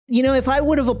if I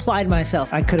would have applied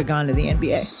myself, I could have gone to the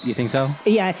NBA. You think so?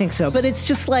 Yeah, I think so. But it's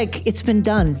just like, it's been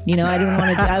done. I didn't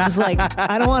want to, I was like,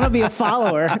 I don't want to be a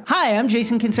follower. Hi, I'm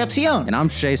Jason Concepcion. And I'm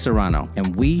Shea Serrano.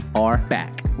 And we are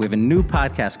back. We have a new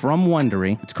podcast from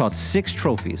Wondery. It's called Six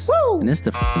Trophies. Woo! And it's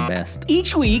the best.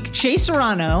 Each week, Shea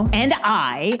Serrano and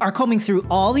I are combing through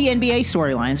all the NBA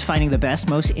storylines, finding the best,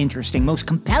 most interesting, most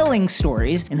compelling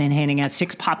stories, and then handing out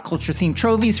 6 pop culture themed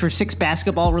trophies for 6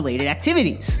 basketball related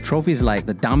activities. Trophies like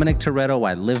the Dominic Toretto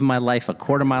I Live My Life a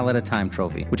Quarter Mile at a Time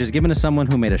trophy, which is given to someone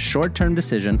who made a short-term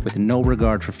decision with no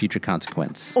regard for future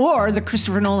consequence. Or the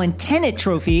Christopher Nolan Tenet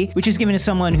trophy, which is given to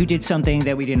someone who did something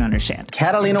that we didn't understand.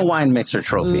 Catalina Wine Mixer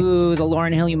trophy. Ooh, the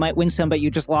Lauryn Hill, you might win some, but you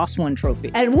just lost one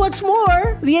trophy. And what's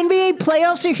more, the NBA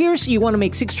playoffs are here, so you want to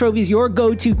make Six Trophies your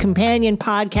go-to companion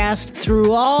podcast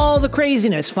through all the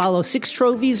craziness. Follow Six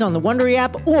Trophies on the Wondery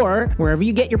app or wherever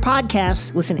you get your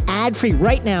podcasts. Listen ad-free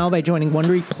right now by joining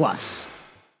Wondery Plus.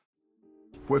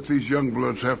 What these young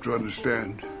bloods have to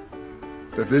understand,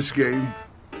 that this game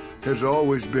has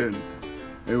always been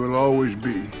and will always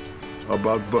be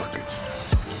about buckets.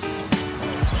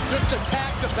 Just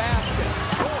attack the basket.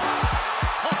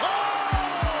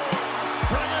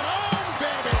 Bring it home,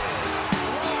 baby.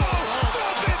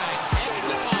 Stop it.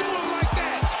 Don't do it like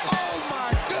that. Oh,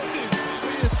 my goodness.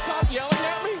 Will you stop yelling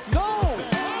at me? No.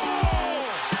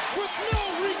 With no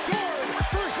regard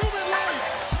for human life.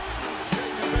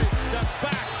 Shaker Big steps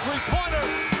back. Three-pointer.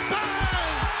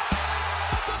 Bang!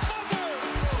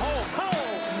 Oh,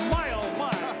 my.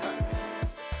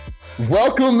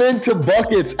 Welcome into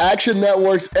Buckets, Action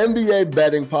Network's NBA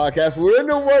betting podcast. We're in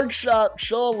the workshop.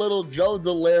 Sean Little, Joe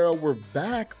Dellera. We're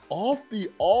back off the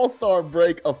All-Star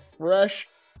break. A fresh,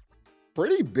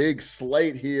 pretty big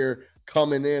slate here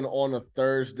coming in on a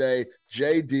Thursday.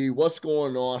 JD, what's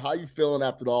going on? How you feeling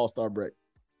after the All-Star break?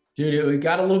 Dude, we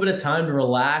got a little bit of time to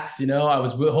relax. I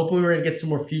was hoping we were going to get some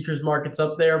more futures markets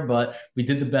up there, but we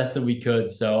did the best that we could.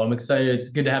 So I'm excited.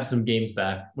 It's good to have some games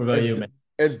back. What about you, man?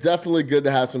 It's definitely good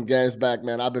to have some games back,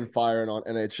 man. I've been firing on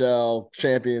NHL,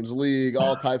 Champions League,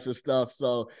 all types of stuff.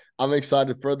 So I'm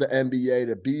excited for the NBA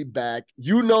to be back.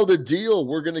 You know the deal.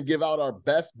 We're going to give out our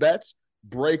best bets,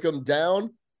 break them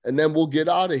down, and then we'll get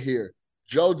out of here.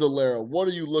 Joe Dellera, what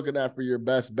are you looking at for your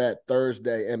best bet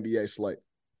Thursday NBA slate?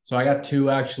 So I got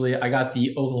 2, actually. I got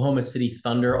the Oklahoma City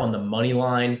Thunder on the money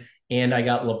line, and I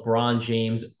got LeBron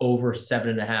James over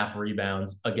 7.5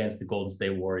 rebounds against the Golden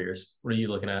State Warriors. What are you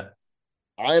looking at?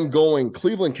 I am going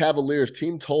Cleveland Cavaliers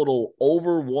team total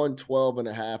over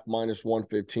 112.5 minus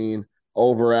 115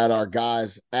 over at our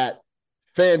guys at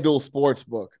FanDuel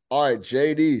Sportsbook. All right,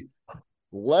 JD,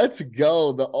 let's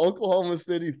go. The Oklahoma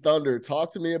City Thunder.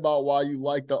 Talk to me about why you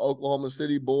like the Oklahoma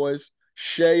City boys,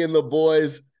 Shea and the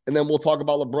boys, and then we'll talk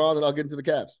about LeBron and I'll get into the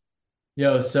Cavs.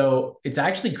 Yo, so it's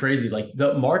actually crazy. Like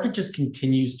the market just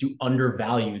continues to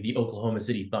undervalue the Oklahoma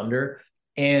City Thunder.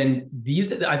 And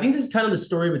I think this is kind of the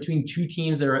story between two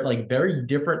teams that are at like very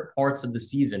different parts of the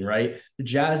season, right? The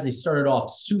Jazz, they started off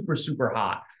super, super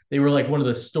hot. They were like one of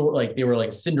the they were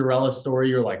like Cinderella story.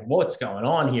 You're like, what's going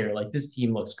on here? Like this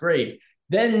team looks great.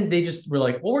 Then they just were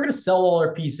like, well, we're going to sell all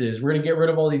our pieces. We're going to get rid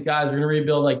of all these guys. We're going to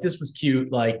rebuild. Like this was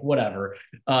cute. Like whatever,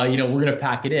 we're going to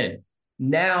pack it in.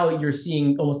 Now you're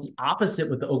seeing almost the opposite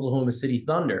with the Oklahoma City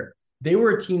Thunder. They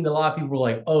were a team that a lot of people were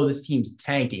like, oh, this team's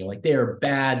tanking. Like they are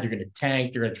bad. They're going to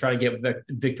tank. They're going to try to get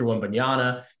Victor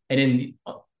Wembanyama. And in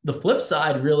the flip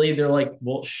side, really, they're like,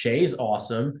 well, Shea's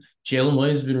awesome. Jalen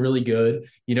Williams has been really good.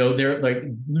 They're like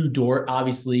Lou Dort,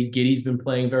 obviously. Giddey's been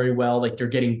playing very well. Like they're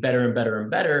getting better and better and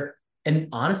better. And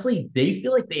honestly, they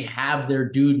feel like they have their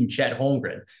dude in Chet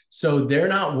Holmgren. So they're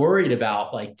not worried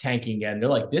about like tanking again. They're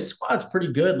like, this squad's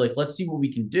pretty good. Like, let's see what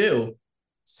we can do.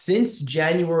 Since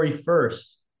January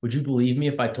 1st, would you believe me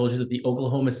if I told you that the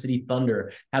Oklahoma City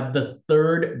Thunder have the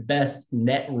third best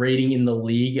net rating in the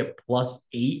league at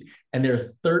 +8, and they're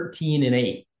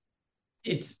 13-8?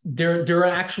 They're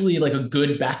actually like a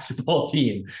good basketball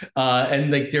team,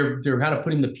 and like they're kind of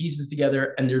putting the pieces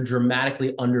together, and they're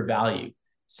dramatically undervalued.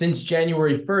 Since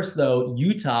January 1st, though,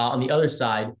 Utah on the other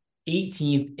side,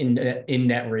 18th in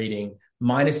net rating,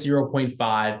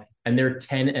 -0.5. And they're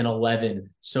 10-11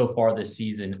 so far this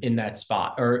season in that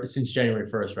spot, or since January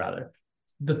 1st, rather.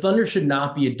 The Thunder should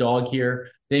not be a dog here.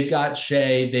 They've got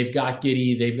Shea, they've got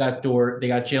Giddey, they've got Dort, they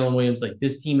got Jalen Williams. Like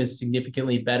this team is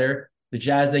significantly better. The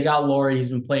Jazz, they got Laurie, he's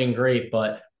been playing great,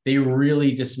 but they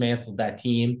really dismantled that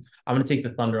team. I'm going to take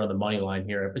the Thunder on the money line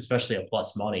here, especially at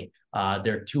plus money.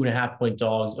 They're 2.5-point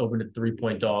dogs, open to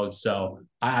 3-point dogs. So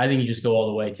I think you just go all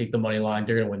the way, take the money line.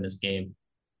 They're going to win this game.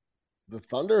 The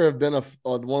Thunder have been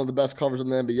one of the best covers in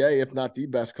the NBA, if not the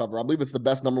best cover. I believe it's the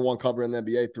best number one cover in the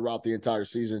NBA throughout the entire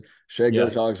season. Shai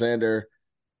Gilgeous-Alexander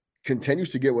continues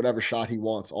to get whatever shot he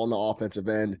wants on the offensive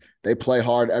end. They play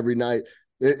hard every night.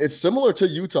 It's similar to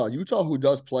Utah, who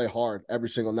does play hard every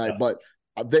single night, but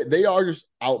they are just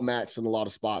outmatched in a lot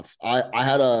of spots. I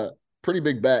had a pretty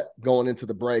big bet going into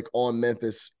the break on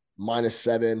Memphis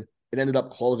 -7. It ended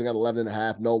up closing at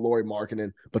 11.5. No Lauri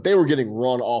Markkanen, but they were getting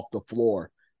run off the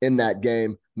floor in that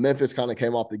game. Memphis kind of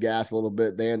came off the gas a little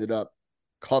bit. They ended up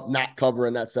not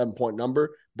covering that 7-point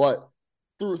number, but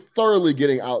through thoroughly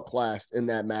getting outclassed in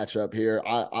that matchup here.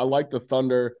 I like the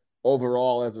Thunder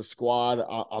overall as a squad.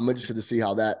 I'm interested to see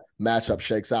how that matchup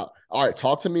shakes out. All right,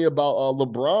 talk to me about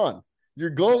LeBron. You're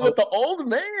going with the old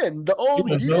man, the old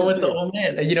going with the old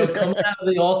man. Coming out of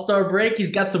the All-Star break,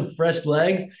 he's got some fresh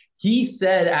legs. He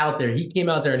came out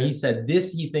there and he said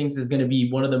this he thinks is going to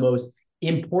be one of the most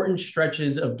important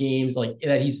stretches of games like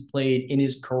that he's played in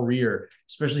his career,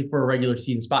 especially for a regular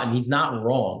season spot. And he's not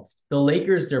wrong. The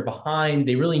Lakers, they're behind.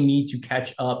 They really need to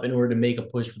catch up in order to make a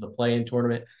push for the play-in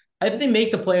tournament. If they make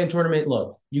the play-in tournament,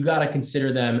 look, you got to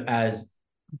consider them as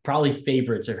probably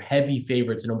favorites or heavy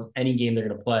favorites in almost any game they're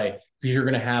going to play because you're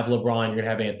going to have LeBron, you're going to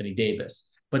have Anthony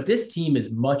Davis. But this team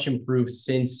is much improved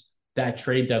since that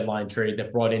trade deadline trade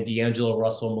that brought in D'Angelo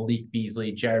Russell, Malik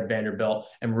Beasley, Jared Vanderbilt,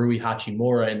 and Rui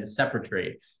Hachimura in the separate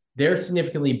trade. They're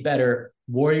significantly better.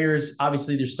 Warriors,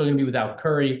 obviously, they're still going to be without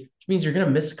Curry, which means you're going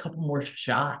to miss a couple more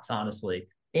shots, honestly.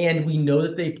 And we know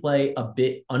that they play a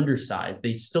bit undersized.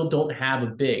 They still don't have a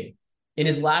big. In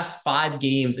his last 5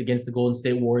 games against the Golden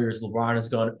State Warriors, LeBron has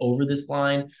gone over this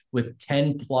line with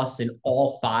 10 plus in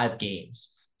all 5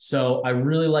 games. So I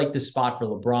really like this spot for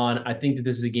LeBron. I think that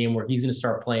this is a game where he's going to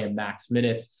start playing max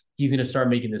minutes. He's going to start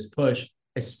making this push,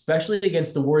 especially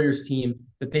against the Warriors team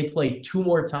that they play 2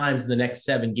 more times in the next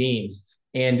 7 games.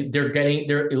 And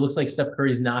it looks like Steph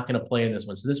Curry's not going to play in this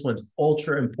one. So this one's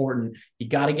ultra important. You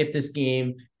got to get this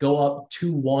game, go up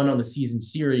 2-1 on the season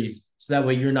series. So that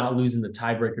way you're not losing the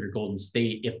tiebreaker to Golden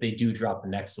State if they do drop the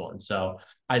next one. So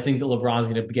I think that LeBron's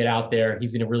going to get out there.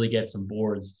 He's going to really get some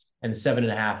boards. And the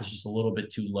 7.5 is just a little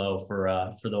bit too low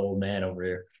for the old man over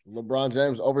here. LeBron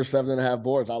James over 7.5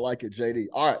 boards. I like it, JD.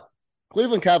 All right.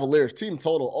 Cleveland Cavaliers, team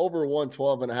total over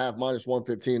 112.5,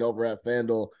 -115 over at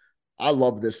FanDuel. I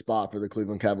love this spot for the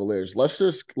Cleveland Cavaliers. Let's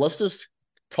just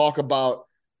talk about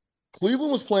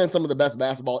Cleveland was playing some of the best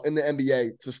basketball in the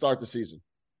NBA to start the season.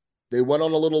 They went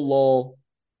on a little lull.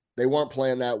 They weren't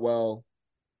playing that well.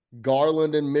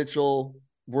 Garland and Mitchell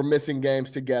were missing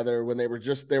games together when they were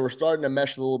starting to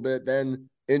mesh a little bit. Then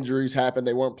injuries happened.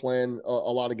 They weren't playing a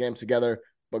lot of games together.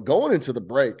 But going into the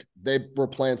break, they were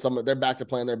playing they're back to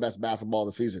playing their best basketball of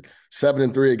the season.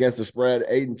 7-3 against the spread,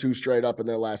 8-2 straight up in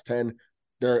their last 10.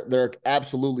 They're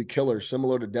absolutely killers,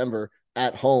 similar to Denver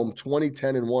at home,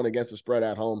 20-10-1 against the spread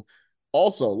at home.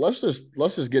 Also, let's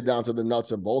just get down to the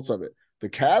nuts and bolts of it. The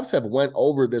Cavs have went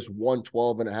over this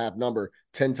 112.5 number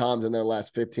 10 times in their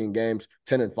last 15 games,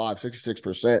 10-5,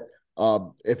 66%.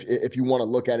 If you want to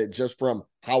look at it just from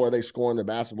how are they scoring the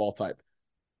basketball type.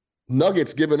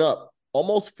 Nuggets giving up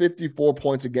almost 54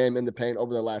 points a game in the paint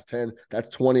over the last 10. That's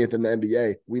 20th in the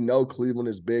NBA. We know Cleveland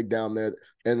is big down there.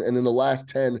 And in the last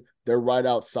 10, they're right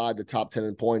outside the top 10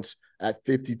 in points at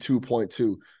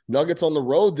 52.2. Nuggets on the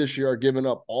road this year are giving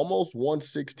up almost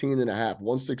 116.5,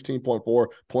 116.4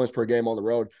 points per game on the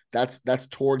road. That's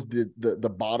towards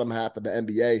the bottom half of the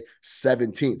NBA,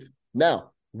 17th.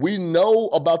 Now, we know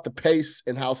about the pace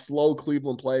and how slow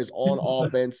Cleveland plays on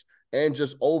offense and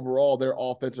just overall their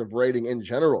offensive rating in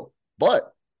general.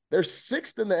 But they're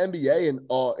 6th in the NBA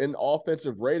in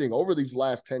offensive rating over these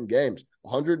last 10 games,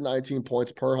 119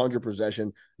 points per 100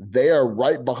 possession. They are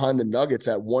right behind the Nuggets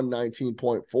at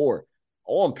 119.4.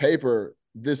 On paper,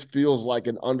 this feels like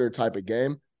an under type of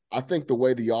game. I think the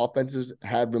way the offenses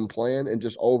have been playing and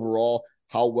just overall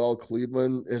how well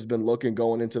Cleveland has been looking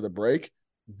going into the break,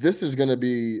 this is going to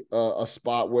be a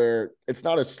spot where it's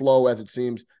not as slow as it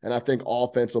seems, and I think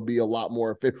offense will be a lot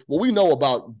more efficient. Well, we know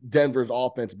about Denver's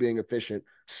offense being efficient,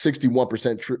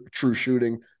 61% true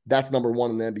shooting. That's number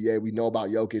 1 in the NBA. We know about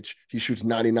Jokic. He shoots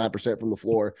 99% from the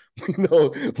floor. We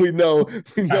know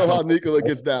how Nikola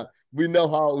gets down. We know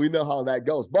how that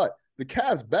goes. But the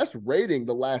Cavs' best rating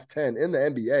the last 10 in the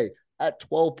NBA at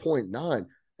 12.9.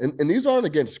 And these aren't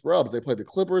against scrubs. They played the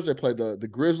Clippers. They played the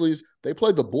Grizzlies. They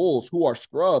played the Bulls, who are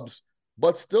scrubs,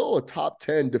 but still a top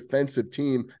 10 defensive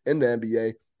team in the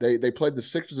NBA. They played the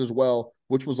Sixers as well,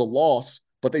 which was a loss,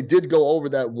 but they did go over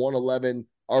that 111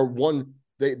 or one.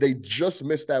 They just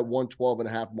missed that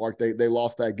 112.5 mark. They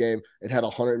lost that game. It had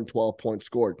 112 points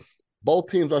scored.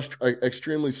 Both teams are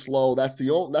extremely slow. That's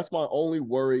my only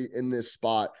worry in this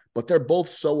spot. But they're both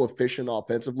so efficient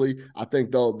offensively. I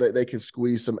think they can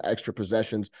squeeze some extra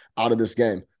possessions out of this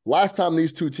game. Last time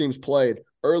these two teams played,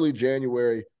 early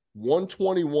January,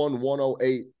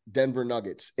 121-108 Denver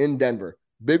Nuggets in Denver.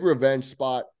 Big revenge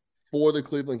spot for the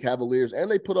Cleveland Cavaliers, and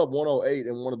they put up 108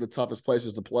 in one of the toughest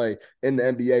places to play in the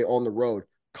NBA on the road.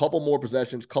 Couple more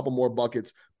possessions, couple more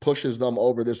buckets, pushes them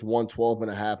over this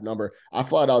 112.5 number. I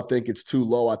flat out think it's too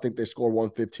low. I think they score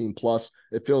 115 plus.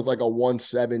 It feels like a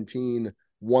 117,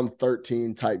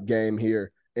 113 type game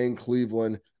here in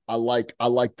Cleveland. I like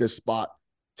this spot.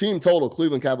 Team total,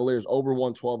 Cleveland Cavaliers over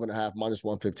 112.5, minus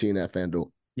 115 at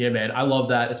FanDuel. Yeah, man, I love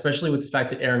that, especially with the fact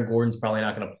that Aaron Gordon's probably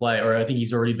not going to play, or I think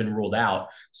he's already been ruled out.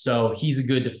 So he's a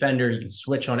good defender. He can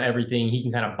switch on everything. He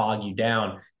can kind of bog you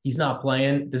down. He's not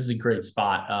playing. This is a great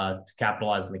spot to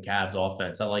capitalize on the Cavs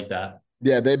offense. I like that.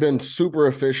 Yeah, they've been super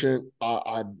efficient.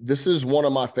 This is one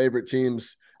of my favorite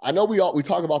teams. I know we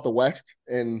talk about the West,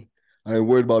 and I ain't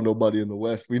worried about nobody in the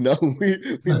West. We know we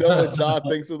know what John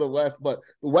thinks of the West, but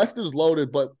the West is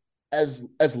loaded. But as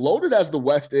loaded as the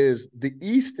West is, the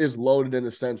East is loaded in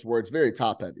the sense where it's very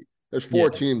top heavy. There's four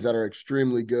teams that are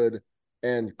extremely good,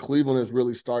 and Cleveland is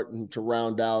really starting to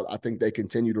round out. I think they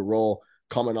continue to roll,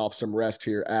 coming off some rest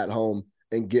here at home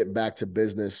and get back to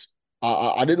business.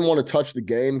 I didn't want to touch the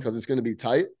game because it's going to be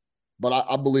tight, but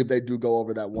I believe they do go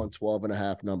over that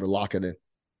 112.5 number, locking in.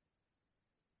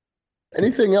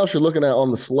 Anything else you're looking at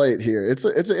on the slate here? It's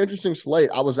an interesting slate.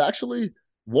 I was actually –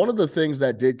 one of the things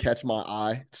that did catch my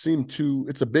eye,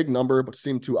 it's a big number, but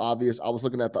seemed too obvious. I was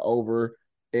looking at the over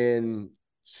in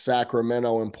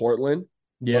Sacramento and Portland,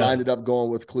 but I ended up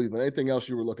going with Cleveland. Anything else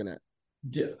you were looking at?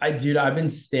 I've been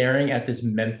staring at this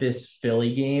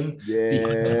Memphis-Philly game.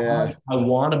 Yeah. I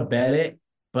want to bet it,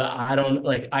 but I don't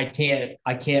I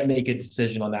can't make a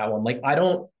decision on that one.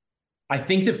 I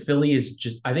think Philly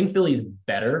is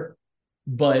better,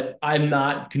 but I'm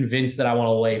not convinced that I want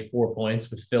to lay 4 points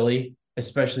with Philly.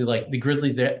 Especially the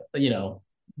Grizzlies,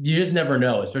 you just never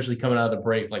know, especially coming out of the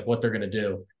break, what they're going to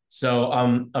do. So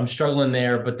I'm struggling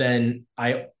there. But then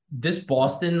this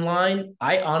Boston line,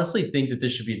 I honestly think that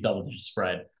this should be a double-digit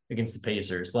spread against the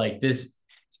Pacers. This,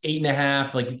 it's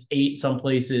 8.5, it's 8 some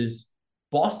places.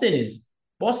 Boston's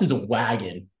a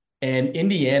wagon, and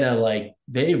Indiana,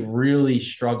 they've really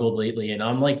struggled lately. And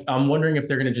I'm wondering if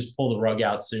they're going to just pull the rug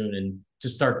out soon and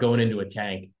just start going into a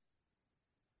tank.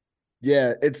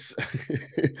 Yeah, it's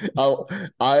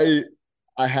I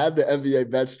had the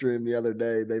NBA bet stream the other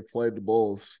day. They played the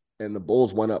Bulls, and the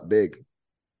Bulls went up big.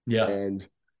 Yeah. And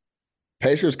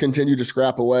Pacers continue to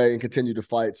scrap away and continue to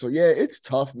fight. So yeah, it's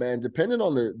tough, man. Depending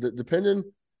on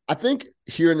I think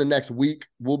here in the next week,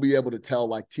 we'll be able to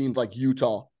tell teams like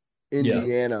Utah,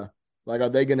 Indiana, are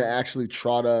they going to actually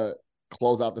try to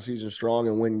close out the season strong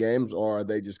and win games, or are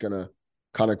they just going to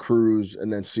kind of cruise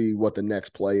and then see what the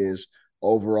next play is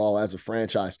overall as a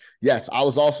franchise? Yes, I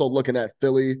was also looking at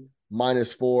Philly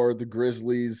 -4, the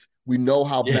Grizzlies. We know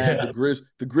how bad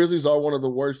the Grizzlies are, one of the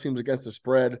worst teams against the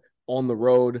spread on the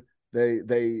road.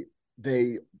 I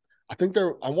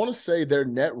want to say their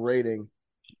net rating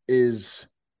is,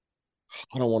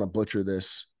 I don't want to butcher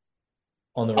this.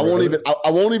 On the road. I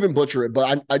won't even butcher it,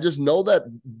 but I just know that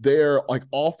they're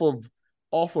off of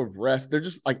rest. They're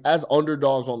just as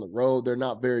underdogs on the road. They're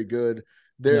not very good.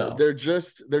 They're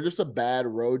just a bad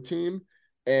road team,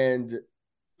 and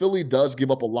Philly does give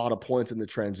up a lot of points in the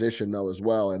transition though as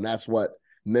well, and that's what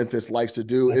Memphis likes to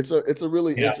do. It's a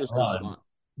really interesting spot.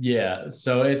 Yeah,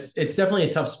 so it's definitely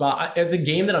a tough spot. It's a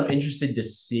game that I'm interested to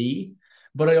see,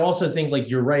 but I also think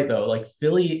you're right though.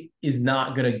 Philly is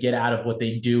not going to get out of what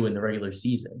they do in the regular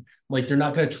season. They're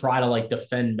not going to try to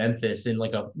defend Memphis in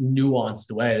a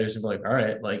nuanced way. They're just all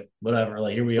right, whatever.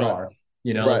 Here we are.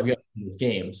 We got this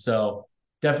game. So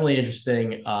definitely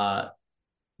interesting.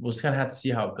 We'll just kind of have to see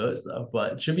how it goes, though.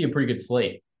 But it should be a pretty good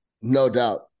slate. No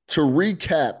doubt. To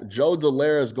recap, Joe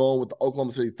Dallaire is going with the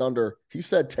Oklahoma City Thunder. He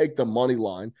said take the money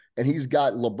line, and he's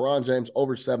got LeBron James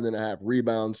over 7.5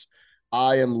 rebounds.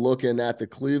 I am looking at the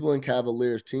Cleveland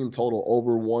Cavaliers team total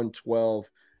over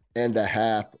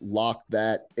 112.5. Lock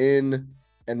that in.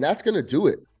 And that's going to do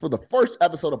it for the first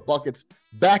episode of Buckets,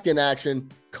 back in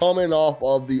action, coming off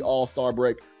of the All-Star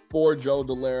break. For Joe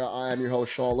Dallaire, I am your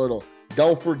host, Sean Little.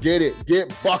 Don't forget it.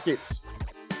 Get buckets.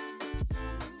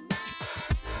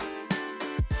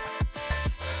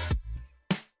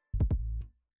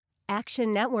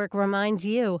 Action Network reminds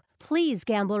you, please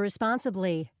gamble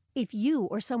responsibly. If you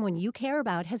or someone you care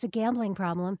about has a gambling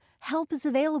problem, help is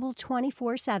available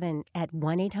 24/7 at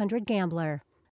 1-800-GAMBLER.